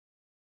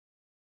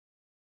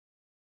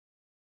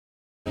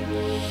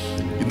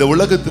இந்த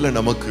உலகத்துல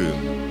நமக்கு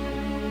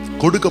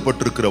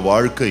கொடுக்கப்பட்டிருக்கிற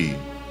வாழ்க்கை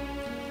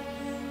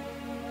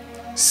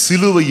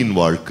சிலுவையின்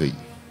வாழ்க்கை.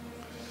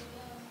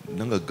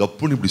 நாங்க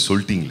கப்புன்னு இப்படி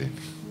சொல்லிட்டீங்களே.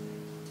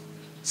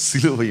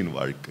 சிலுவையின்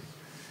வாழ்க்கை.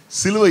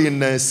 சிலுவை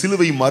என்ன?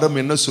 சிலுவை மரம்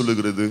என்ன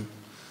சொல்லுகிறது?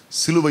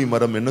 சிலுவை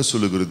மரம் என்ன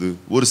சொல்லுகிறது?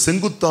 ஒரு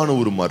செங்குத்தான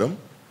ஒரு மரம்,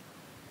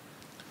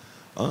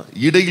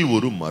 இடையில்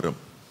ஒரு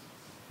மரம்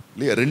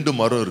இல்லையா? ரெண்டு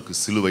மரம் இருக்கு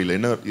சிலுவையில்.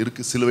 என்ன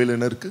இருக்கு சிலுவையில்?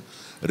 என்ன இருக்கு?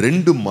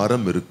 ரெண்டு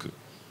மரம் இருக்கு.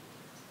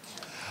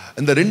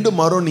 இந்த ரெண்டு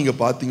மரம் நீங்க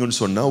பாத்தீங்கன்னு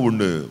சொன்னா,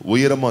 ஒண்ணு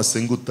உயரமா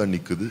செங்குத்தா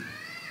நிக்குது,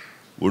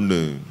 ஒண்ணு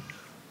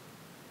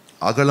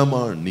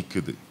அகலமா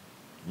நிக்குது.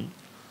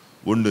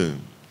 ஒண்ணு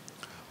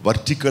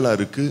வர்டிக்கலா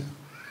இருக்கு,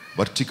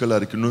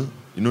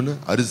 இன்னொன்னு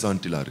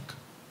ஹரிசாண்டலா இருக்கு.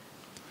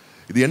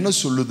 இது என்ன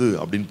சொல்லுது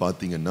அப்படின்னு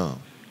பாத்தீங்கன்னா,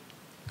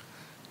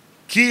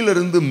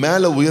 கீழிருந்து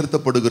மேல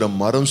உயர்த்தப்படுகிற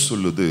மரம்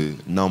சொல்லுது,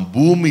 நாம்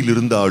பூமியில்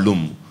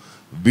இருந்தாலும்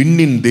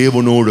விண்ணின்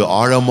தேவனோடு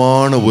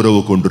ஆழமான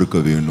உறவு கொண்டிருக்க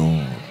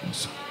வேணும்.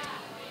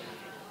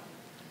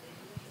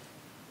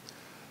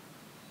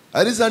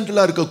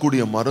 ஹரிசாண்டலா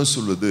இருக்கக்கூடிய மரம்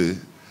சொல்லுது,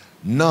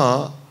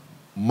 நான்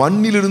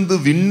மண்ணிலிருந்து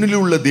விண்ணில்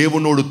உள்ள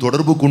தேவனோடு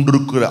தொடர்பு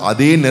கொண்டிருக்கிற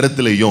அதே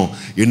நேரத்திலையும்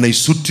என்னை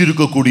சுற்றி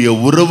இருக்கக்கூடிய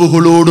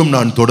உறவுகளோடும்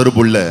நான்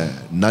தொடர்புள்ள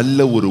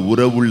நல்ல ஒரு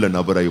உறவுள்ள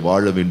நபரை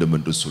வாழ வேண்டும்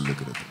என்று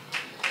சொல்லுகிறது.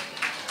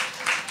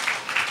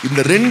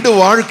 இந்த ரெண்டு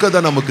வாழ்க்கை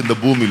தான் நமக்கு இந்த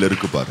பூமியில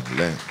இருக்கு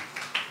பாருங்களேன்.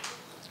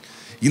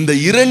 இந்த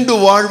இரண்டு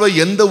வாழ்வை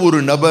எந்த ஒரு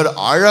நபர்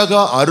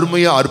அழகா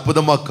அருமையா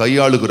அற்புதமா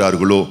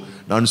கையாளுகிறார்களோ,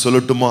 நான்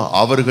சொல்லட்டுமா,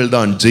 அவர்கள்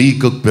தான்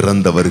ஜெயிக்க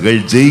பிறந்தவர்கள்,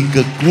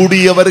 ஜெயிக்க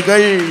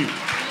கூடியவர்கள்.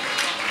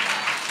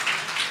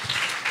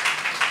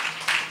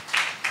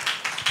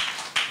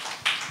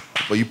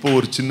 இப்போ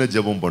ஒரு சின்ன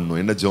ஜெபம் பண்ணும்.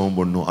 என்ன ஜெபம்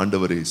பண்ணும்?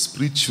 ஆண்டவரே,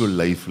 ஸ்பிரிச்சுவல்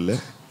லைஃப்ல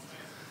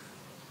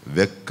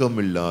வெக்கம்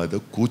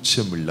இல்லாத,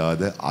 கூச்சம்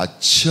இல்லாத,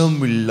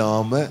 அச்சம்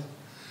இல்லாம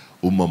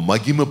உம்மை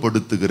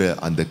மகிமைப்படுத்துகிற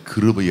அந்த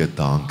கிருபையை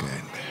தாங்க.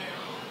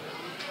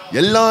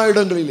 எல்லா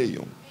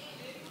இடங்களிலேயும்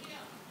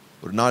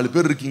ஒரு 4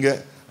 பேர் இருக்கீங்க,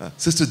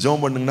 சிஸ்டர்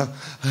ஜெபம் பண்ணுங்கன்னா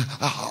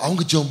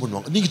அவங்க ஜெபம்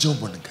பண்ணுவாங்க, நீங்க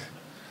ஜெபம் பண்ணுங்க.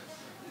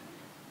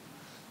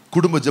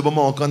 குடும்ப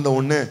ஜெபமா உட்கார்ந்த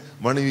உடனே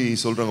மனைவி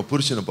சொல்றாங்க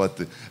புருஷனை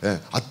பார்த்து,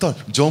 அத்தா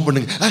ஜெபம்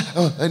பண்ணுங்க,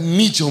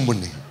 நீ ஜெபம்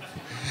பண்ணு.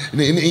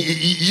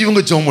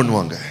 இவங்க ஜெபம்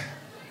பண்ணுவாங்க.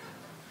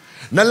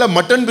 நல்ல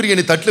மட்டன்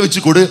பிரியாணி தட்டில்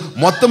வச்சு கொடு,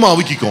 மொத்தமா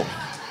அவிக்கும்.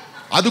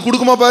 அது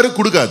கொடுக்குமா பாரு?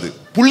 கொடுக்காது.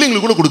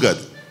 பிள்ளைங்களுக்கு கூட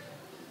கொடுக்காது.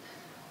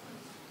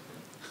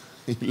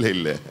 இல்ல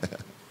இல்ல,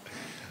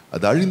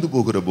 அது அழிந்து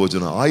போகிற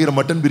போஜனம். 1000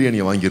 மட்டன்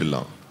பிரியாணியை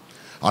வாங்கிடலாம்,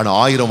 ஆனா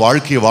 1000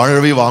 வாழ்க்கையை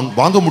வாழவே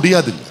வாங்க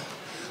முடியாது.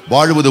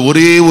 வாழ்வது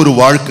ஒரே ஒரு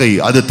வாழ்க்கை,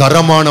 அது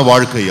தரமான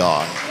வாழ்க்கையா.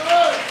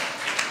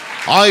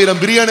 1000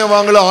 பிரியாணி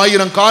வாங்கலாம்,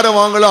 1000 காரை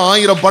வாங்கலாம்,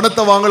 1000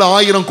 பணத்தை வாங்கலாம்,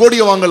 1000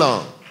 கோடியை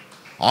வாங்கலாம்.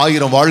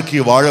 1000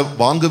 வாழ்க்கையை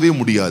வாங்கவே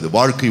முடியாது.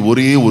 வாழ்க்கை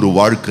ஒரே ஒரு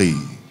வாழ்க்கை.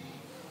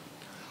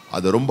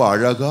 அதை ரொம்ப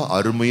அழகா,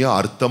 அருமையா,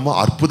 அர்த்தமா,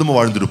 அற்புதமா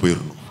வாழ்ந்துட்டு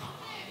போயிடணும்.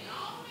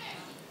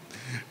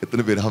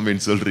 எத்தனை பேர்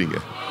ஆமென் சொல்றீங்க?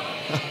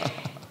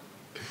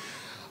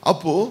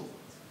 அப்போ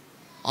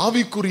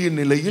ஆவிக்குரிய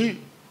நிலையில்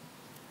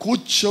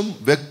கூச்சம்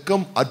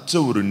வெக்கம் அற்ற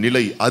ஒரு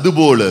நிலை.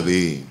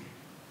 அதுபோலவே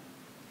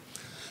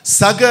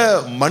சக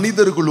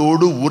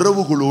மனிதர்களோடு,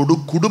 உறவுகளோடு,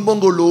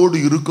 குடும்பங்களோடு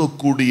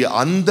இருக்கக்கூடிய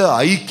அந்த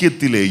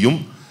ஐக்கியத்திலேயும்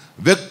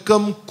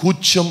வெக்கம்,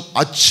 கூச்சம்,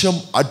 அச்சம்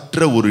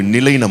அற்ற ஒரு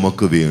நிலை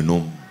நமக்கு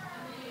வேணும்.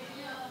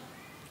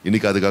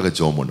 இன்னைக்கு அதுக்காக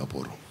ஜெபம் பண்ண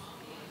போறோம்.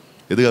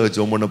 எதுக்காக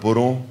ஜெபம் பண்ண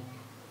போறோம்?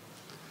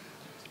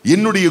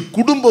 என்னுடைய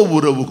குடும்ப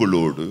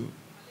உறவுகளோடு,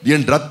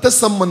 என் இரத்த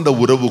சம்பந்த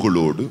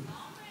உறவுகளோடு,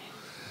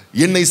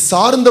 என்னை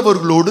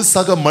சார்ந்தவர்களோடு,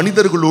 சக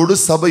மனிதர்களோடு,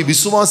 சபை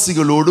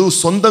விசுவாசிகளோடு,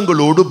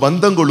 சொந்தங்களோடு,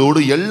 பந்தங்களோடு,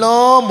 எல்லா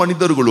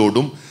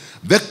மனிதர்களோடும்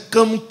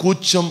வெக்கம்,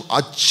 கூச்சம்,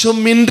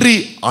 அச்சமின்றி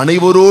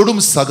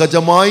அனைவரோடும்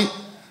சகஜமாய்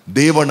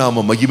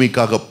தேவநாம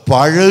மகிமைக்காக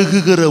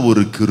பழகுகிற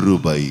ஒரு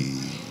கிருபை.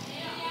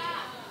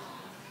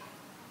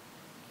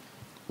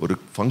 ஒரு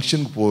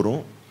ஃபங்க்ஷனுக்கு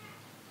போறோம்,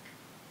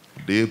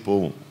 அப்படியே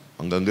போவோம்.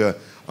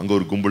 அங்க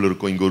ஒரு கும்பல்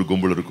இருக்கும், இங்க ஒரு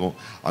கும்பல் இருக்கும்,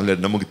 அங்க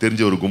நமக்கு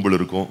தெரிஞ்ச ஒரு கும்பல்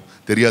இருக்கும்,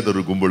 தெரியாத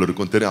ஒரு கும்பல்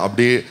இருக்கும்,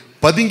 அப்படியே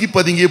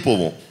பதுங்கியே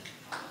போவோம்.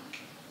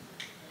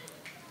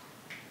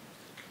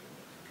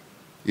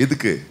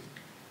 எதுக்கு?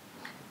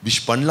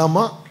 விஷ்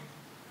பண்ணலாமா,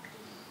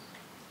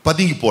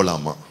 பதுங்கி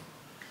போலாமா?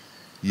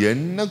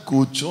 என்ன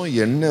கூச்சம்,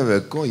 என்ன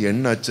வெக்கம்,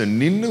 என்ன அச்சம்.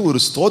 நின்று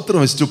ஒரு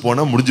ஸ்தோத்திரம் வச்சுட்டு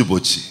போனா முடிஞ்சு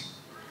போச்சு.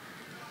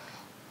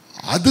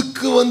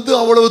 அதுக்கு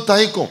அவ்வளவு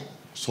தயக்கம்.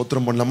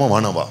 ஸ்தோத்திரம் பண்ணலாமா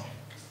வானாவா,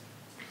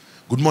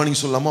 குட்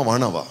மார்னிங் சொல்லலாமா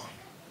வானாவா,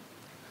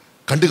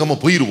 கண்டுக்காம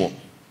போயிடுவோம்.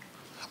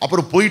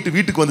 அப்புறம் போயிட்டு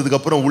வீட்டுக்கு வந்ததுக்கு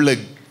அப்புறம் உள்ள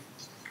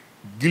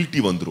கில்ட்டி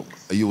வந்துடும்.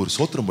 ஐயோ, ஒரு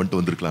ஸ்தோத்திரம் பண்ணிட்டு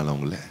வந்திருக்கலாம்,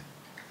 அவங்கள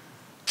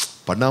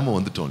பண்ணாம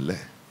வந்துட்டோம்ல,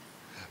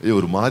 ஐயோ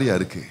ஒரு மாதிரியா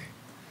இருக்கு.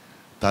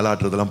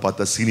 தலாட்டுறதெல்லாம்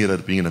பார்த்தா சீனியரா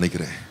இருப்பீங்கன்னு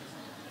நினைக்கிறேன்.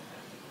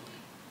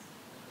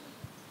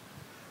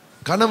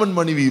 கணவன்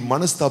மனைவி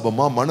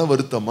மனஸ்தாபமா, மன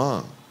வருத்தமா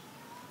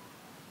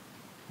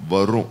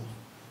வரணும்.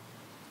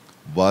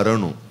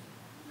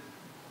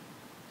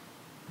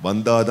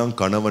 வந்தாதான்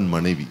கணவன்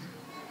மனைவி.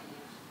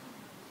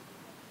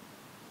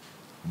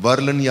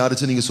 வரலன்னு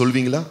யாராச்சும் நீங்க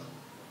சொல்வீங்களா?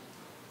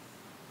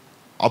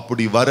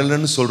 அப்படி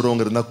வரலன்னு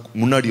சொல்றவங்க இருந்தா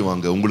முன்னாடி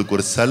வாங்க, உங்களுக்கு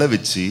ஒரு செலை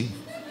வச்சு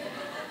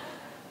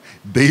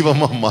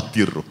தெய்வமா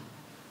மாத்திடுறோம்.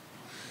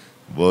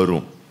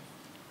 வரும்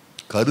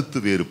கருத்து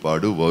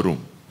வேறுபாடு,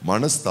 வரும்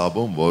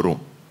மனஸ்தாபம்,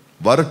 வரும்,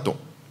 வரட்டும்.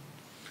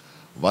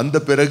 வந்த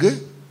பிறகு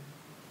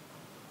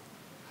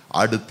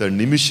அடுத்த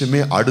நிமிஷமே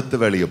அடுத்த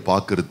வேலையை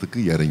பார்க்கறதுக்கு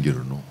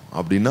இறங்கிடணும்.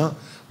 அப்படின்னா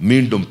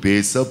மீண்டும்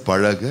பேச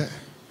பழக,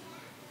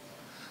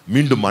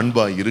 மீண்டும்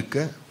அன்பா இருக்க.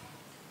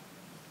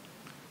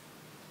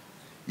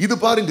 இது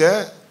பாருங்க,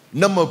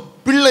 நம்ம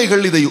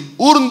பிள்ளைகள் இதை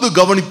ஊர்ந்து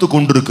கவனித்துக்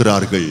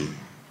கொண்டிருக்கிறார்கள்.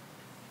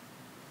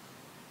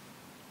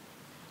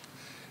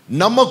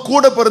 நம்ம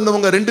கூட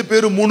பிறந்தவங்க 2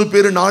 பேரு 3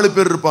 பேரு 4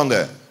 பேர் இருப்பாங்க.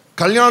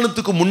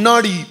 கல்யாணத்துக்கு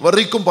முன்னாடி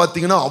வரைக்கும்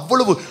பாத்தீங்கன்னா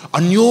அவ்வளவு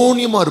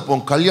அந்யோன்யமா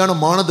இருப்போம்.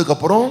 கல்யாணம் ஆனதுக்கு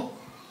அப்புறம்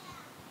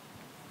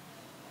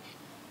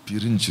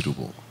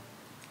பிரிஞ்சிருவோம்.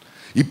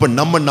 இப்ப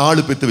நம்ம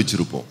 4 பெத்து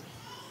வச்சிருப்போம்.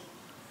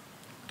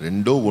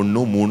 2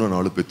 1 3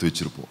 4 பெத்து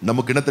வச்சிருப்போம்.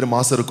 நமக்கு என்ன தெரியுமா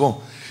ஆசை இருக்கும்?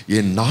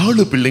 என்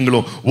 4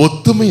 பிள்ளைங்களும்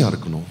ஒத்துமையா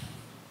இருக்கணும்.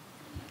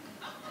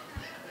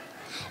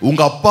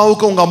 உங்க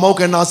அப்பாவுக்கும் உங்க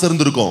அம்மாவுக்கும் என்ன ஆசை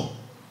இருந்திருக்கும்?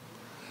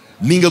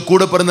 நீங்க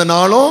கூட பிறந்த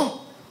நாளும்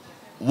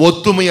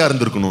ஒத்துமையா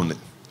இருந்திருக்கணும்னு.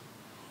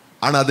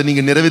 ஆனா அதை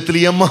நீங்க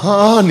நிறைவேற்றலையம்மா,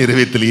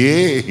 நிறைவேற்றலையே.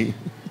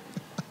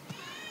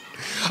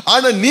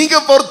 ஆனா நீங்க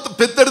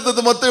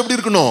பெத்தெடுத்தது மொத்தம் எப்படி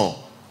இருக்கணும்?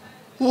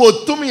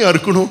 ஒத்துமையா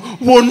இருக்கணும்,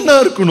 ஒன்னா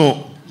இருக்கணும்.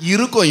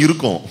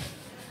 இருக்கும்.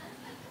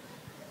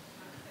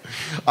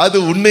 அது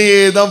உன்னையே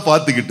தான்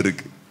பார்த்துக்கிட்டு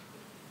இருக்கு.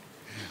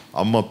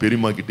 அம்மா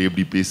பெரியம்மா கிட்ட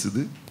எப்படி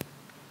பேசுது,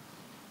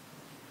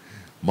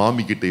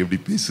 மாமி கிட்ட எப்படி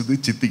பேசுது,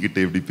 சித்தி கிட்ட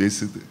எப்படி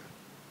பேசுது,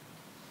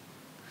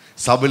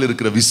 சபையில்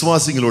இருக்கிற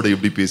விசுவாசிகளோட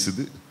எப்படி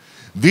பேசுது,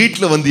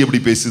 வீட்டில் வந்து எப்படி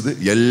பேசுது,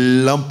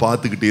 எல்லாம்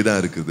பார்த்துக்கிட்டே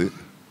தான் இருக்குது.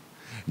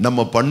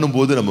 நம்ம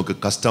பண்ணும்போது நமக்கு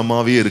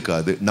கஷ்டமாவே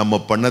இருக்காது. நம்ம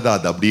பண்ணதை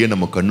அது அப்படியே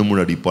நம்ம கண்ணு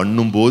முன்னாடி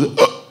பண்ணும்போது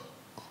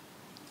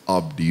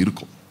அப்படி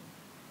இருக்கும்.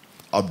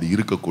 அப்படி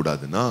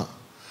இருக்கக்கூடாதுன்னா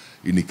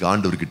இன்னைக்கு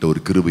ஆண்டவர்கிட்ட ஒரு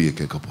கிருபையை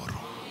கேட்க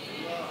போறோம்.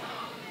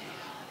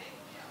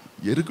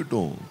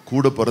 இருக்கட்டும்,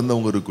 கூட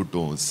பிறந்தவங்க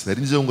இருக்கட்டும்,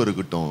 செஞ்சவங்க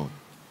இருக்கட்டும்,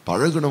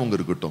 பழகுனவங்க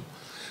இருக்கட்டும்,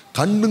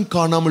 கண்ணும்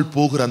காணாமல்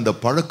போகிற அந்த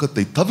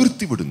பழக்கத்தை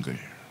தவிர்த்து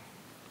விடுங்கள்.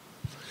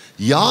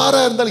 யாரா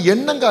இருந்தாலும்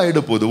என்னங்க ஆயிட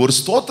போகுது? ஒரு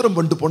ஸ்தோத்திரம்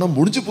பண்ணிட்டு போனா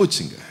முடிஞ்சு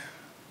போச்சுங்க.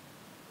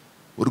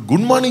 ஒரு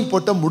குட் மார்னிங்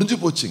போட்டா முடிஞ்சு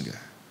போச்சுங்க.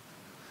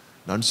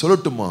 நான்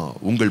சொல்லட்டுமா,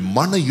 உங்கள்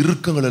மன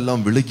இறுக்கங்கள்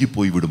எல்லாம் விலகி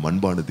போய்விடும்.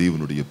 அன்பான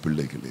தேவனுடைய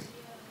பிள்ளைகளே,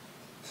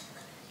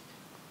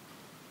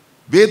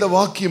 வேத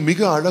வாக்கியம்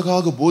மிக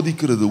அழகாக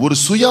போதிக்கிறது. ஒரு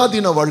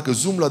சுயாதீன வாழ்க்கை.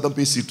 ஜூம்ல தான்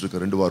பேசிட்டு இருக்க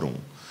 2 வாரம்.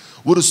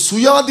 ஒரு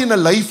சுயாதீன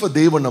லைஃபை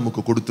தேவன்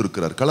நமக்கு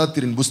கொடுத்திருக்கிறார்.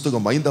 கலாத்தியரின்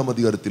புஸ்தகம் 5ஆம்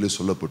அதிகாரத்திலே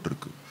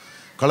சொல்லப்பட்டிருக்கு.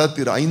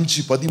 கலாத்தியர்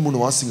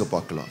 5:13 வாசிங்க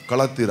பார்க்கலாம்.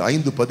 கலாத்தியர்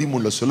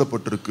 5:13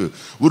 சொல்லப்பட்டிருக்கு.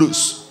 ஒரு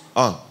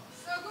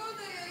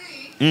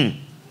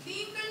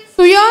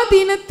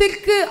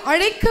சுயாதீனத்திற்கு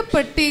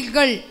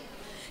அழைக்கப்பட்டீர்கள்.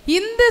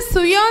 இந்த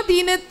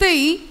சுயாதீனத்தை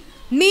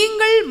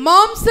நீங்கள்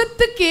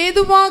மாம்சத்துக்கு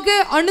ஏதுவாக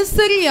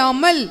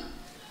அனுசரியாமல்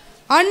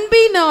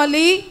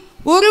அன்பினாலே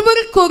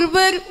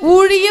ஒருவருக்கொருவர்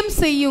ஊழியம்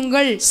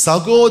செய்யுங்கள்.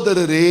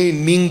 சகோதரரே,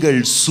 நீங்கள்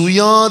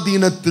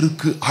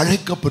சுயாதீனத்திற்கு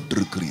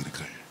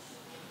அழைக்கப்பட்டிருக்கிறீர்கள்.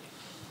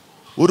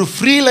 ஒரு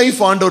ஃப்ரீ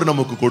லைஃப் ஆண்டவர்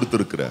நமக்கு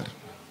கொடுத்திருக்கிறார்.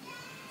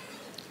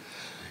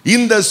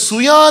 இந்த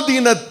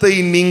சுயாதீனத்தை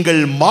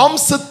நீங்கள்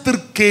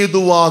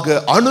மாம்சத்திற்கேதுவாக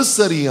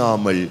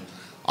அனுசரியாமல்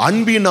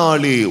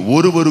அன்பினாலே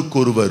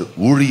ஒருவருக்கொருவர்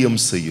ஊழியம்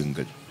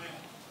செய்யுங்கள்.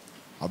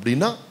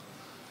 அப்படின்னா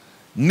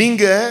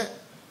நீங்க,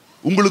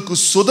 உங்களுக்கு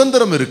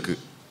சுதந்திரம் இருக்கு.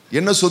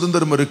 என்ன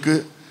சுதந்திரம் இருக்கு?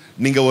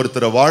 நீங்க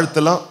ஒருத்தரை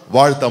வாழ்த்தலாம்,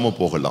 வாழ்த்தாம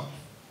போகலாம்.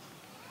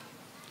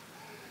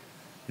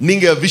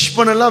 நீங்க விஷ்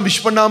பண்ணலாம்,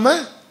 விஷ் பண்ணாம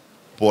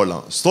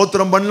போகலாம்.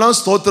 ஸ்தோத்திரம் பண்ணலாம்,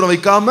 ஸ்தோத்திரம்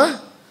வைக்காம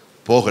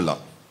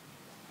போகலாம்.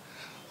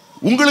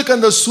 உங்களுக்கு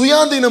அந்த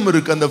சுயாதீனம்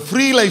இருக்கு, அந்த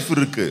ஃப்ரீ லைஃப்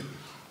இருக்கு.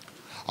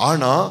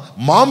 ஆனா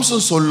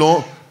மாம்சம்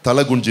சொல்லும்,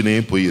 தலை குஞ்சினே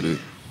போயிரு,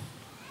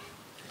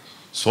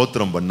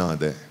 ஸ்தோத்திரம்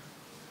பண்ணாத,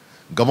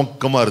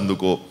 கமக்கமா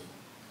இருந்துக்கோ,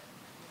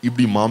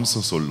 இப்படி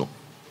மாம்சம் சொல்லும்.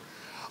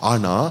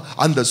 ஆனா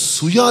அந்த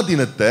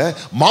சுயாதீனத்தை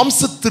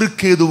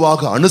மாம்சத்திற்கு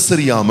ஏதுவாக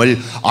அனுசரியாமல்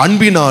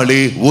அன்பினாலே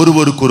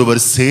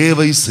ஒருவருக்கொருவர்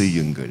சேவை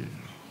செய்யுங்கள்.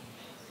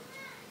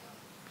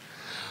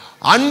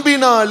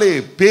 அன்பினாலே,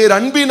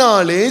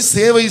 பேரன்பினாலே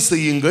சேவை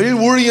செய்யுங்கள்,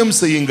 ஊழியம்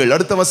செய்யுங்கள்.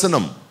 அடுத்த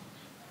வசனம்,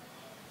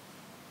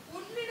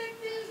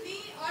 உன்னிடத்தில் நீ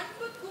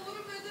அன்பு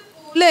கூறுவது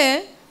போல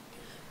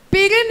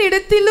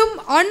பிறனிடத்திலும்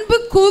அன்பு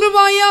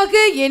கூறுவாயாக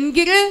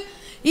என்கிற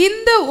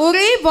இந்த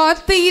ஒரே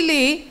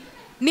வார்த்தையிலே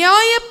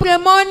நியாய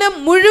பிரமாணம்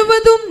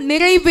முழுவதும்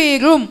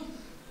நிறைவேறும்.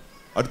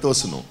 அடுத்த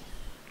வசனம்,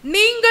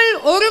 நீங்கள்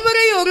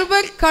ஒருவரை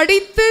ஒருவர்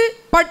கடித்து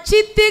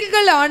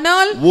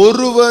பட்சித்தீர்களானால்,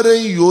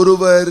 ஒருவரை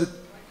ஒருவர்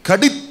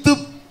கடித்து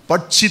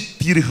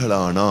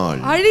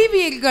பட்சித்தீர்களானால்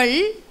அழிவீர்கள்.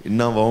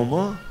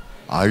 என்னவாமா?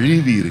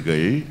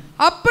 அழிவீர்கள்.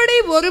 அப்படி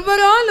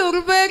ஒருவரால்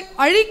ஒருவர்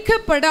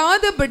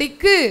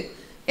அழிக்கப்படாதபடிக்கு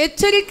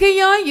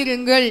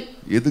எச்சரிக்கையாயிருங்கள்.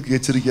 எதுக்கு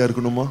எச்சரிக்கையா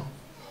இருக்கணுமா?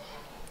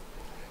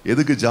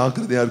 எதுக்கு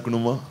ஜாக்கிரதையா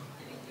இருக்கணுமா?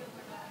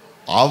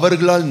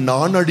 அவர்களால்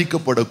நான்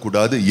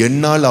அழிக்கப்படக்கூடாது,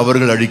 என்னால்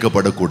அவர்கள்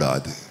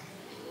அழிக்கப்படக்கூடாது.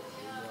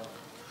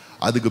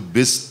 அதுக்கு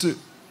பெஸ்ட்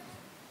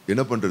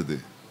என்ன பண்றது?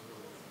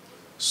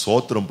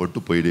 சோத்திரம் பட்டு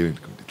போயிடவே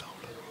வேண்டியது.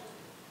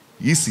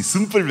 ஈஸி,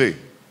 சிம்பிள் வே.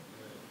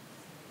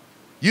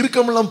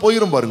 இருக்கமெல்லாம்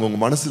போயிரும் பாருங்க, உங்க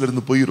மனசுல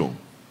இருந்து போயிரும்.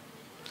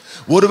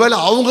 ஒருவேளை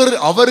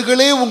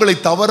அவர்களே உங்களை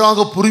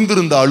தவறாக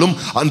புரிந்திருந்தாலும்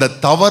அந்த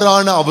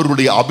தவறான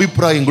அவர்களுடைய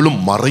அபிப்பிராயங்களும்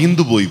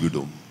மறைந்து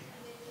போய்விடும்.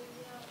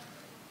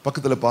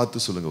 பக்கத்துல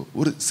பார்த்து சொல்லுங்க,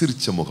 ஒரு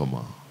சிரிச்ச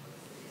முகமா,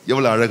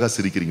 எவ்வளவு அழகா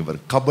சிரிக்கிறீங்க பாரு.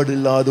 கபடு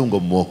இல்லாத உங்க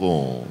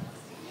முகம்,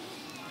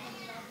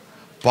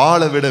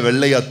 பாலை விட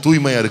வெள்ளையா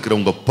தூய்மையா இருக்கிற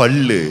உங்க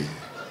பல்லு,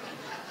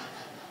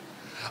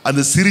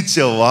 அந்த சிரிச்ச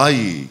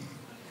வாய்,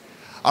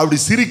 அப்படி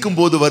சிரிக்கும்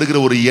போது வருகிற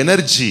ஒரு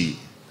எனர்ஜி,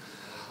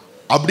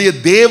 அப்படியே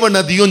தேவ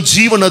நதியும்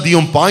ஜீவ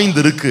நதியும்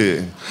பாய்ந்து இருக்கு.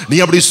 நீ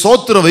அப்படி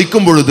சோத்திரம்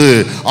வைக்கும் பொழுது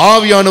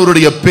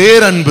ஆவியானவருடைய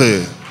பேரன்பு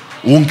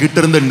உன்கிட்ட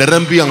இருந்து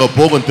நிரம்பி அங்க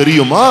போகும்,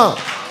 தெரியுமா?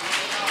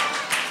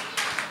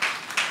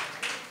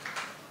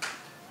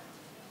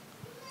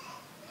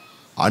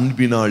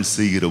 அன்பினால்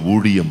செய்கிற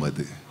ஊழியம்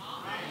அது.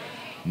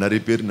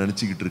 நிறைய பேர்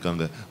நினைச்சுக்கிட்டு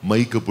இருக்காங்க,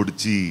 மைக்க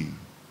பிடிச்சி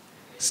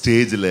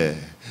ஸ்டேஜில்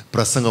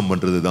பிரசங்கம்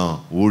பண்றது தான்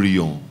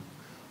ஊழியம்.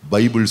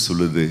 பைபிள்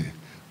சொல்லுது,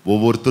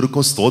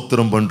 ஒவ்வொருத்தருக்கும்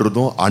ஸ்தோத்திரம்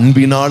பண்றதும்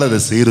அன்பினால் அதை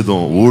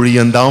செய்யறதும்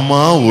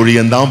ஊழியந்தாமா,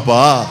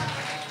 ஊழியந்தாம்பா.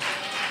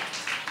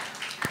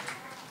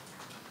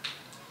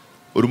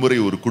 ஒரு முறை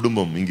ஒரு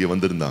குடும்பம் இங்கே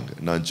வந்திருந்தாங்க.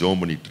 நான்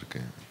ஜெபம் பண்ணிட்டு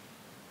இருக்கேன்.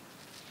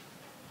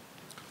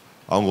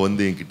 அவங்க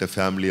வந்து என்கிட்ட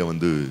ஃபேமிலியா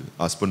வந்து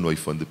ஹஸ்பண்ட்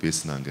ஒய்ஃப் வந்து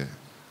பேசினாங்க.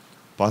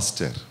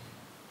 பாஸ்டர்,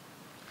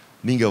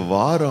 நீங்க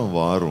வாரம்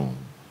வாரம்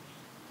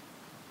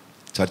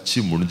சர்ச்சு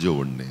முடிஞ்ச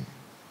உடனே,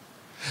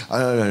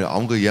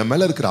 அவங்க என்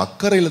மேல இருக்கிற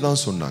அக்கறையில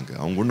தான் சொன்னாங்க.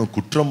 அவங்க ஒன்றும்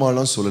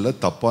குற்றமாலாம் சொல்லலை,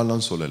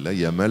 தப்பாலாம் சொல்லலை.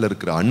 என் மேல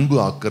இருக்கிற அன்பு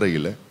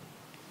அக்கறையில,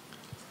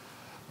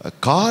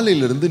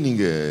 காலையிலிருந்து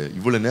நீங்க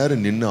இவ்வளவு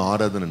நேரம் நின்று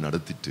ஆராதனை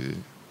நடத்திட்டு,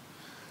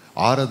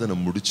 ஆராதனை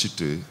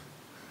முடிச்சுட்டு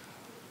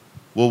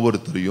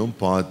ஒவ்வொருத்தரையும்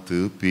பார்த்து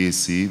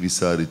பேசி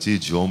விசாரிச்சு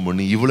ஜெபம்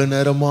பண்ணி இவ்வளவு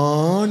நேரமா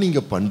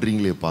நீங்க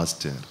பண்றீங்களே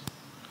பாஸ்டர்,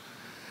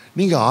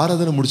 நீங்க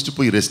ஆராதனை முடிச்சுட்டு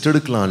போய் ரெஸ்ட்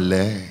எடுக்கலாம்ல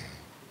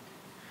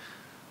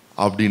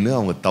அப்படின்னு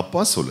அவங்க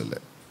தப்பா சொல்லலை.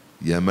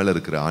 என் மேல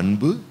இருக்கிற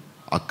அன்பு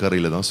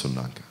அக்கறையில தான்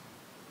சொன்னாங்க.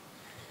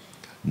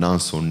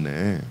 நான்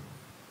சொன்னேன்,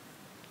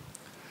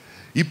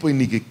 இப்போ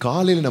இன்னைக்கு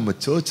காலையில் நம்ம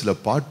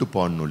சர்ச்சில் பாட்டு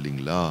பாடணும்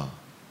இல்லைங்களா,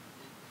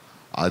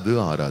 அது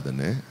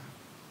ஆராதனை.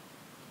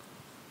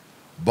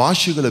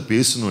 பாஷைகளை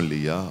பேசணும்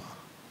இல்லையா,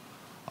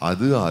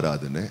 அது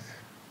ஆராதனை.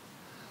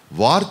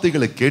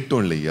 வார்த்தைகளை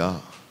கேட்டோம் இல்லையா,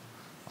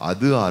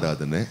 அது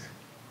ஆராதனை.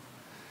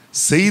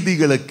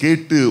 செய்திகளை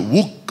கேட்டு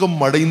ஊக்கம்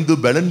அடைந்து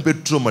பலன்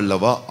பெற்றோம்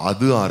அல்லவா,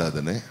 அது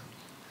ஆராதனை.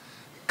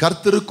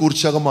 கர்த்தருக்கு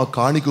உற்சாகமா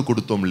காணிக்க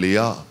கொடுத்தோம்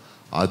இல்லையா,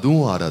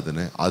 அதுவும்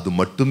ஆராதனை. அது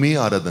மட்டுமே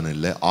ஆராதனை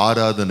இல்லை,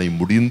 ஆராதனை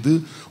முடிந்து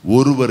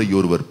ஒருவரை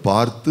ஒருவர்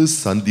பார்த்து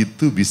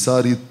சந்தித்து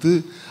விசாரித்து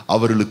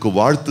அவர்களுக்கு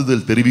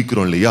வாழ்த்துதல்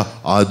தெரிவிக்கிறோம் இல்லையா,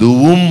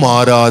 அதுவும்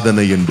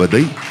ஆராதனை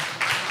என்பதை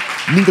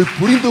நீங்கள்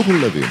புரிந்து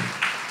கொள்ள வேண்டும்.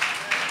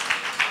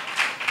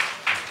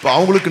 இப்ப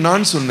அவங்களுக்கு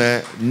நான் சொன்னேன்,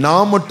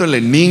 நான் மட்டும்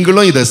இல்லை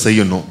நீங்களும் இதை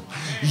செய்யணும்.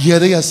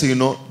 எதையா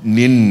செய்யணும்?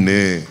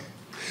 நின்னு.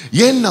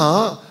 ஏன்னா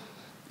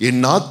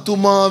என்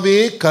ஆத்துமாவே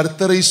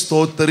கர்த்தரை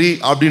ஸ்தோத்தரி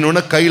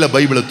அப்படின்னு கையில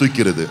பைபிளை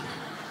தூக்கிறது.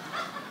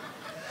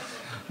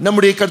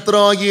 நம்முடைய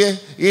கர்த்தராகிய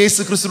இயேசு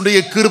கிறிஸ்துடைய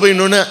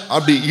கிருபைன்னு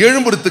அப்படி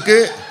எழும்புறதுக்கு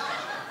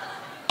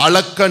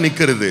அழக்கா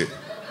நிக்கிறது.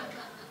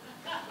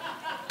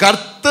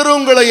 கர்த்தர்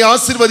உங்களை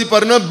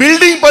ஆசீர்வதிப்பாருன்னா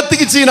பில்டிங்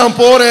பத்திக்கிச்சு நான்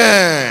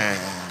போறேன்.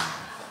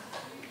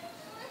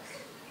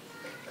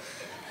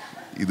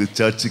 இது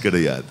சர்ச்சு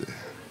கிடையாது,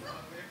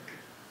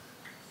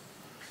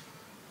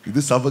 இது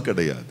சபை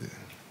கிடையாது.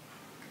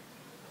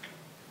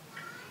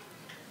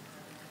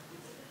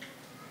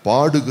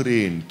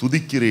 பாடுகிறேன்,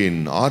 துதிக்கிறேன்,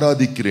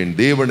 ஆராதிக்கிறேன்,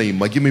 தேவனை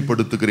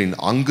மகிமைப்படுத்துகிறேன்,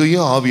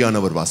 அங்கேயும்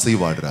ஆவியானவர்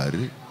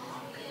வசைவாடுறாரு.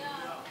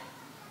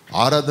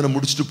 ஆராதனை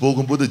முடிச்சுட்டு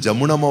போகும்போது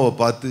ஜமுனாமாவை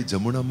பார்த்து,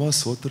 ஜமுனாமா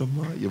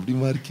சோத்திரமா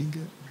எப்படிமா இருக்கீங்க,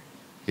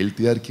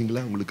 ஹெல்த்தியா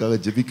இருக்கீங்களா, உங்களுக்காக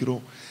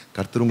ஜெபிக்கிறோம்,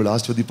 கர்த்தர் உங்களை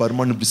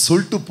ஆஸ்வதிப்பாருமான்னு இப்படி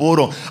சொல்லிட்டு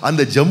போறோம்.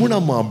 அந்த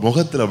ஜமுனாமா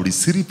முகத்துல அப்படி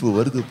சிரிப்பு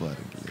வருது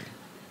பாருங்களேன்.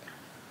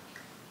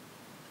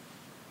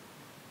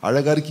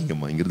 அழகா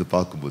இருக்கீங்கம்மா இங்கிருந்து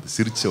பார்க்கும்போது,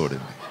 சிரிச்ச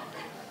உடனே.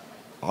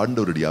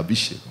 ஆண்டவருடைய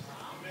அபிஷேகம்.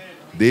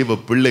 தேவ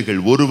பிள்ளைகள்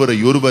ஒருவரை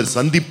ஒருவர்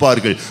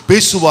சந்திப்பார்கள்,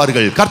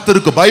 பேசுவார்கள்.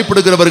 கர்த்தருக்கு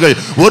பயப்படுகிறவர்கள்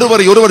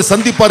ஒருவரை ஒருவர்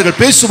சந்திப்பார்கள்,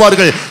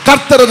 பேசுவார்கள்.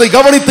 கர்த்தர் அதை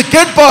கவனித்து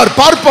கேட்பார்,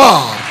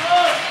 பார்ப்பார்.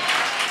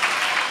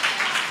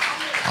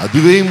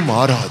 அதுவே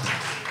ஆராதனை,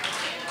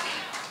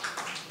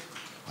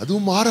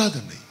 அதுவும்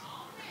ஆராதனை.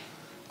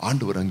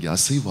 ஆண்டவர் அங்கே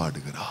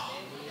அசைவாடுகிறார்.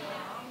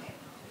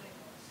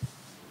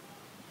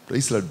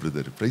 Price Lord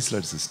brother, price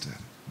Lord sister,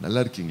 நல்லா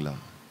இருக்கீங்களா?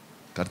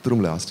 கர்த்தர்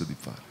உங்களை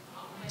ஆஸ்வதிப்பார்.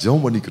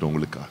 ஜெபம் பண்ணிக்கிறோம்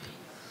உங்களுக்காக.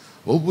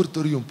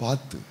 ஒவ்வொருத்தரையும்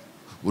பார்த்து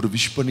ஒரு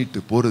விஷ் பண்ணிட்டு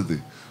போறது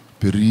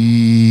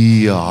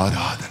பெரிய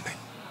ஆராதனை.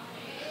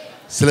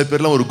 சில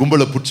பேர்லாம் ஒரு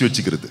கும்பலை பிடிச்சி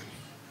வச்சுக்கிறது,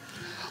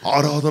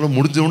 ஆராதனை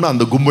முடிஞ்சவொன்னா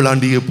அந்த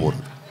கும்பலாண்டியே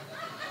போறது.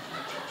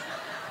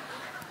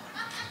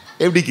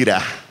 எப்படிக்கிறா?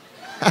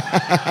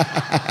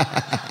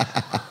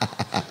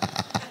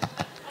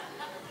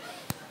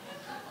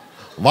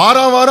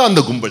 வாரம் வாரம்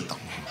அந்த கும்பல் தான்.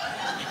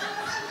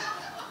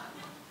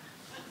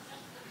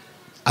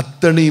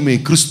 அத்தனையுமே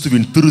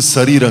கிறிஸ்துவின் திரு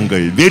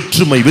சரீரங்கள்,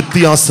 வேற்றுமை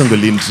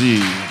வித்தியாசங்கள் இன்றி.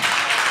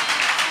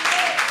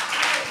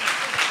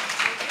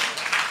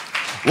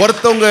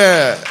 ஒருத்தவங்க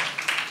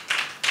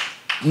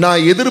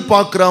நான்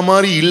எதிர்பார்க்கிற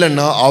மாதிரி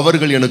இல்லைன்னா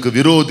அவர்கள் எனக்கு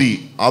விரோதி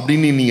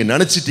அப்படின்னு நீங்க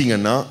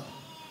நினைச்சிட்டீங்கன்னா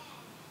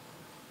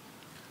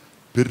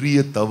பெரிய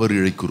தவறு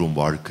இழைக்கிறோம்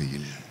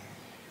வாழ்க்கையில்.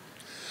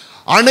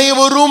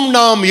 அனைவரும்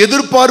நாம்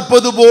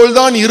எதிர்பார்ப்பது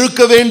போல்தான்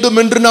இருக்க வேண்டும்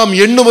என்று நாம்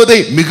எண்ணுவதே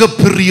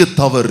மிகப்பெரிய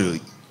தவறு.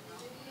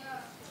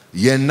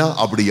 ஏன்னா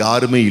அப்படி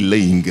யாருமே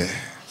இல்லை இங்க.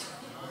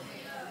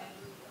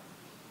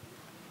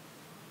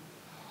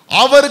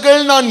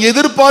 அவர்கள் நான்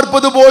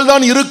எதிர்பார்ப்பது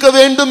போல்தான் இருக்க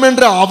வேண்டும்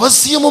என்ற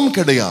அவசியமும்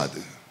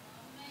கிடையாது.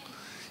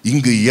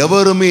 இங்கு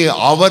எவருமே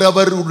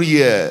அவரவருடைய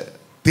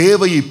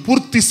தேவையை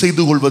பூர்த்தி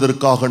செய்து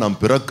கொள்வதற்காக நாம்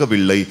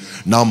பிறக்கவில்லை.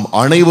 நாம்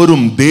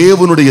அனைவரும்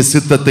தேவனுடைய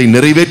சித்தத்தை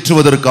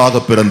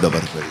நிறைவேற்றுவதற்காக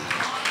பிறந்தவர்கள்.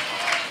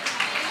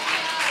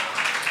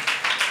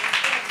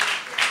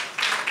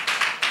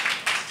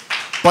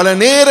 பல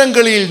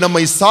நேரங்களில்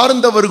நம்மை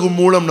சார்ந்தவர்கள்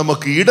மூலம்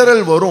நமக்கு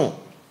இடரல் வரும்.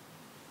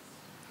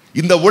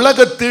 இந்த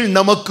உலகத்தில்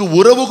நமக்கு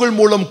உறவுகள்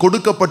மூலம்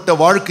கொடுக்கப்பட்ட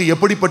வாழ்க்கை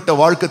எப்படிப்பட்ட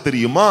வாழ்க்கை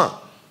தெரியுமா?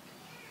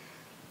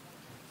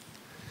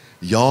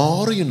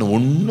 யாரும் என்ன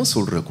ஒன்னும்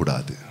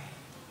சொல்றக்கூடாது,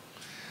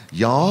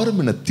 யாரும்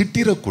என்ன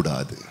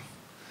திட்டிடக்கூடாது,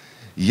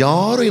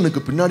 யாரும்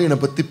எனக்கு பின்னாடி என்னை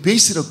பத்தி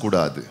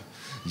பேசிடக்கூடாது,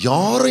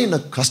 யாரும் என்னை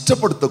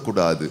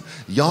கஷ்டப்படுத்தக்கூடாது,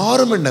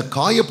 யாரும் என்னை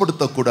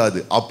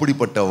காயப்படுத்தக்கூடாது.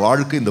 அப்படிப்பட்ட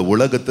வாழ்க்கை இந்த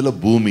உலகத்துல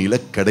பூமியில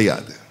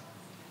கிடையாது.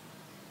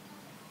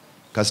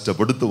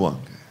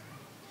 கஷ்டப்படுத்துவாங்க,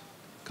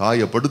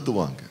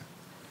 காயப்படுத்துவாங்க,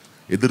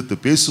 எதிர்த்து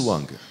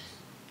பேசுவாங்க,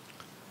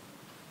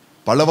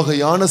 பல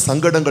வகையான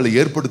சங்கடங்களை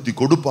ஏற்படுத்தி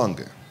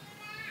கொடுப்பாங்க.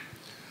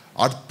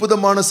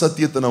 அற்புதமான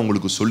சத்தியத்தை நான்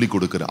உங்களுக்கு சொல்லிக்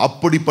கொடுக்கிறேன்.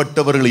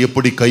 அப்படிப்பட்டவர்களை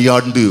எப்படி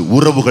கையாண்டு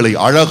உறவுகளை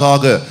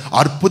அழகாக,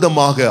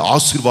 அற்புதமாக,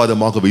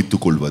 ஆசீர்வாதமாக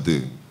வைத்துக் கொள்வது.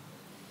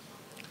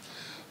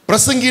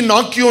 பிரசங்கி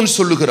நாக்கியோன்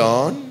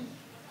சொல்லுகிறான்,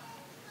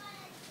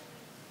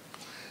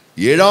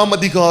 7ஆம்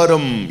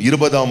அதிகாரம்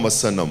 20ஆம்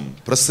வசனம்,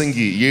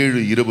 பிரசங்கி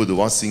 7:20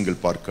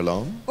 வாசிங்கள்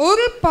பார்க்கலாம்.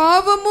 ஒரு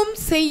பாவமும்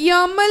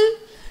செய்யாமல்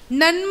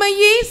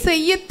நன்மையே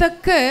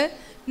செய்யத்தக்க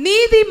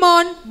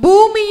நீதிமான்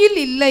பூமியில்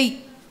இல்லை.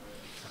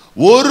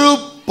 ஒரு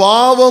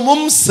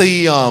பாவமும்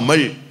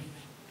செய்யாமல்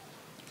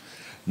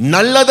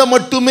நல்லதை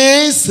மட்டுமே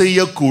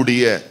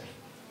செய்யக்கூடிய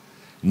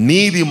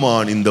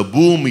நீதிமான் இந்த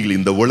பூமியில்,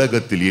 இந்த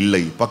உலகத்தில்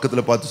இல்லை.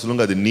 பக்கத்துல பார்த்து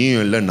சொல்லுங்க, அது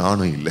நீயும் இல்லை,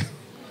 நானும் இல்லை.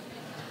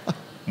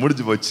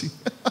 முடிஞ்சு போச்சு.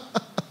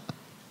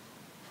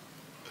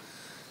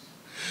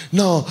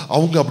 நான்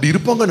அவங்க அப்படி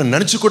இருப்பாங்க நான்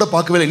நினைச்சு கூட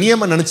பார்க்கவே இல்லை. நீ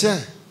ஏமா நினைச்ச?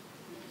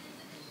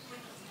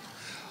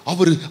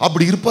 அவர்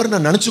அப்படி இருப்பாரு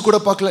நான் நினைச்சு கூட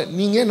பார்க்கல.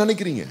 நீங்க ஏன்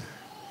நினைக்கிறீங்க?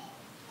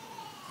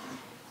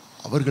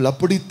 அவர்கள்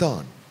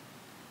அப்படித்தான்.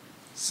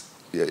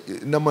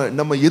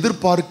 நம்ம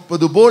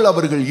எதிர்பார்ப்பது போல்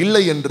அவர்கள்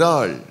இல்லை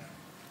என்றால்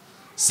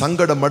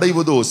சங்கடம்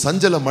அடைவதோ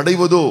சஞ்சலம்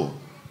அடைவதோ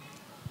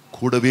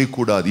கூடவே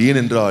கூடாது.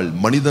 ஏனென்றால்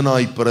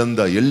மனிதனாய்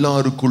பிறந்த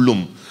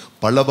எல்லாருக்குள்ளும்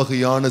பல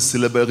வகையான,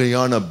 சில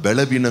வகையான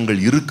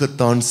பலவீனங்கள்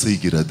இருக்கத்தான்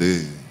செய்கிறது.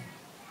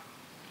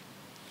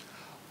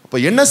 அப்ப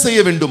என்ன செய்ய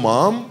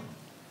வேண்டுமாம்?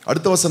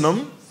 அடுத்த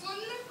வசனம்,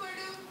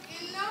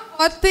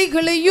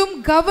 வார்த்தைகளையும்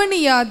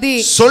கவனியாதே.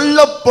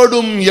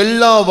 சொல்லப்படும்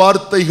எல்லா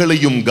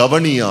வார்த்தைகளையும்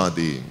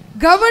கவனியாதே.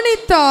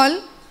 கவனித்தால்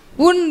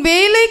உன்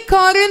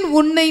வேலைக்காரன்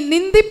உன்னை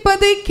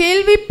நிந்திப்பதை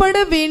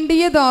கேள்விப்பட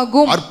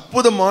வேண்டியதாகும்.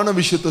 அற்புதமான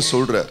விஷயத்தை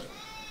சொல்றார்.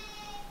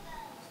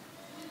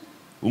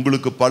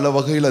 உங்களுக்கு பல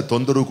வகையில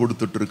தொந்தரவு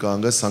கொடுத்துட்டு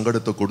இருக்காங்க,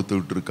 சங்கடத்தை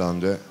கொடுத்துக்கிட்டு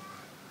இருக்காங்க,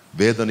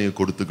 வேதனையை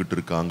கொடுத்துக்கிட்டு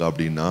இருக்காங்க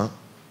அப்படின்னா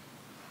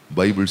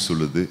பைபிள்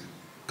சொல்லுது,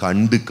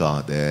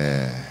 கண்டுக்காத.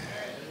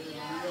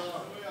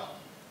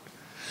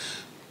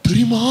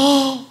 தெரியுமா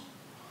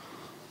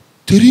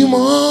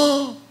தெரியுமா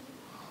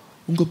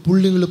உங்க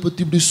பிள்ளைங்களை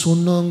பத்தி இப்படி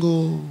சொன்னாங்கோ,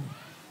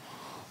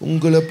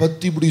 உங்களை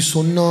பத்தி இப்படி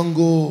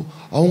சொன்னாங்கோ,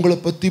 அவங்கள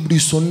பத்தி இப்படி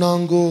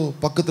சொன்னாங்கோ.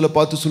 பக்கத்துல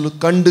பார்த்து சொல்லு,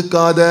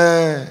 கண்டுக்காத.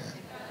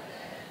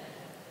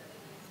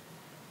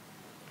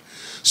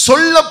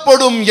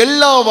 சொல்லப்படும்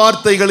எல்லா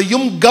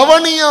வார்த்தைகளையும்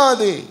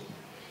கவனியாதே.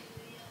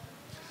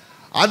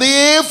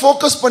 அதையே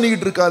போக்கஸ்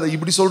பண்ணிக்கிட்டு இருக்காத.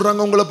 இப்படி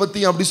சொல்றாங்க உங்களை பத்தி,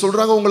 அப்படி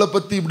சொல்றாங்க உங்களை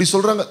பத்தி, இப்படி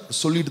சொல்றாங்க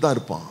சொல்லிட்டு தான்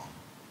இருப்பான்.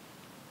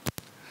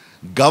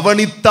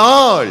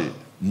 கவனித்தால்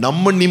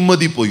நம்ம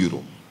நிம்மதி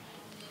போயிரும்,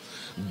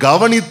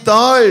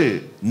 கவனித்தால்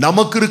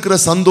நமக்கு இருக்கிற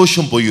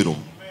சந்தோஷம்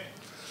போயிரும்,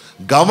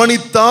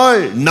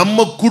 கவனித்தால்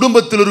நம்ம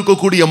குடும்பத்தில்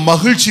இருக்கக்கூடிய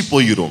மகிழ்ச்சி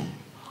போயிரும்.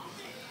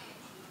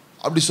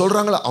 அப்படி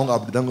சொல்றாங்களா, அவங்க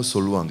அப்படிதாங்க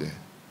சொல்லுவாங்க,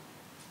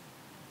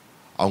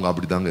 அவங்க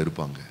அப்படிதாங்க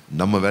இருப்பாங்க.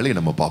 நம்ம வேலையை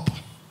நம்ம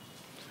பார்ப்போம்,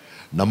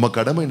 நம்ம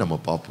கடமை நம்ம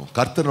பார்ப்போம்.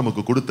 கர்த்தர்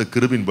நமக்கு கொடுத்த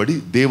கிருபின்படி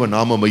தேவ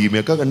நாம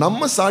மகிமைக்காக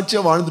நம்ம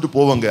சாட்சியா வாழ்ந்துட்டு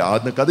போவாங்க,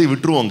 அந்த கதையை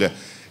விட்டுருவாங்க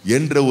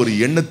என்ற ஒரு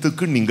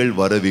எண்ணத்துக்கு நீங்கள்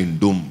வர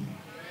வேண்டும்.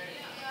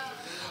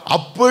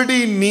 அப்படி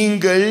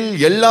நீங்கள்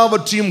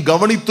எல்லாவற்றையும்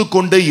கவனித்துக்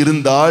கொண்டே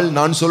இருந்தால்,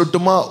 நான்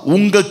சொல்லட்டுமா,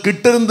 உங்க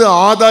கிட்ட இருந்து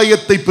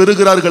ஆதாயத்தை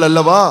பெறுகிறார்கள்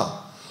அல்லவா,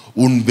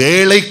 உன்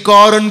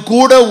வேலைக்காரன்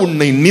கூட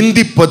உன்னை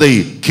நிந்திப்பதை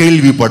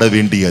கேள்விப்பட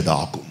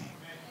வேண்டியதாகும்.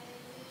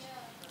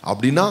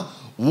 அப்படின்னா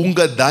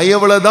உங்க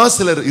தயவுல தான்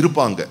சிலர்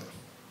இருப்பாங்க,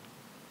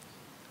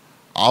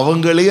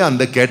 அவங்களே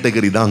அந்த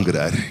கேட்டகரி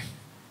தான்ங்கிறாரு.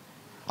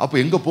 அப்ப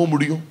எங்க போக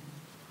முடியும்?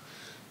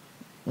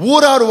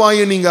 ஊரார்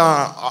வாயை நீங்க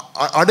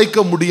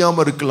அடைக்க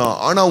முடியாம இருக்கலாம்,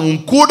 ஆனா உன்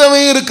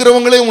கூடவே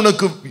இருக்கிறவங்களே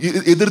உனக்கு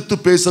எதிர்த்து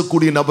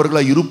பேசக்கூடிய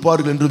நபர்களா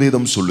இருப்பார்கள் என்று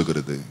வேதம்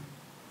சொல்லுகிறது.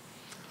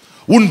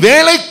 உன்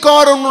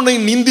வேலைக்காரன் உன்னை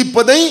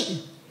நிந்திப்பதை,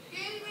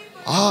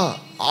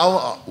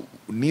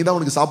 நீ தான்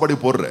உனக்கு சாப்பாடு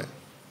போடுற,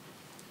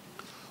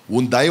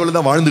 உன் தயவுல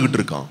தான் வாழ்ந்துகிட்டு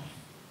இருக்கான்.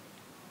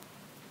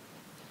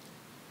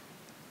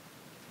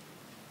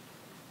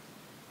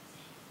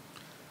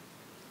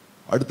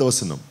 அடுத்த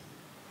வசனம்,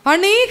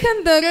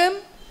 அநேகந்தரம்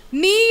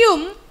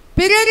நீயும்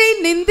பிறரை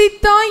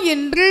நிந்தித்தாய்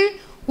என்று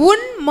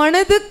உன்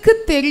மனதுக்கு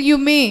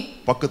தெரியுமே.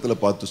 பக்கத்துல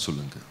பார்த்து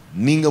சொல்லுங்க,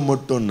 நீங்க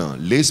மட்டும்னா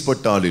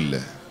லேஸ்பட்ட ஆள் இல்ல.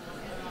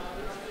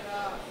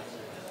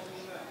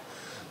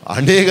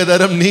 அநேக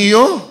தரம்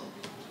நீயும்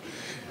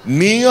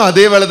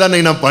அதே வேலை தானே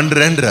நான்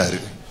பண்றேன்றாரு.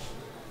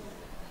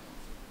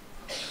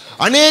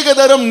 அநேக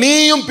தரம்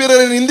நீயும்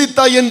பிறரை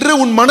நிந்தித்தாய் என்று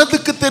உன்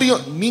மனதுக்கு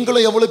தெரியும்.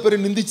 நீங்களும் எவ்வளவு பேரை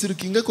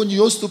நிந்திச்சிருக்கீங்க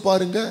கொஞ்சம் யோசித்து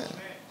பாருங்க.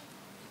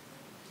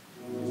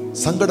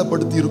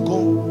 சங்கடப்படுத்தி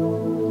இருக்கோம்,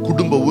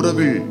 குடும்ப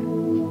உறவில்,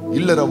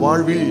 இல்லற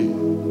வாழ்வில்,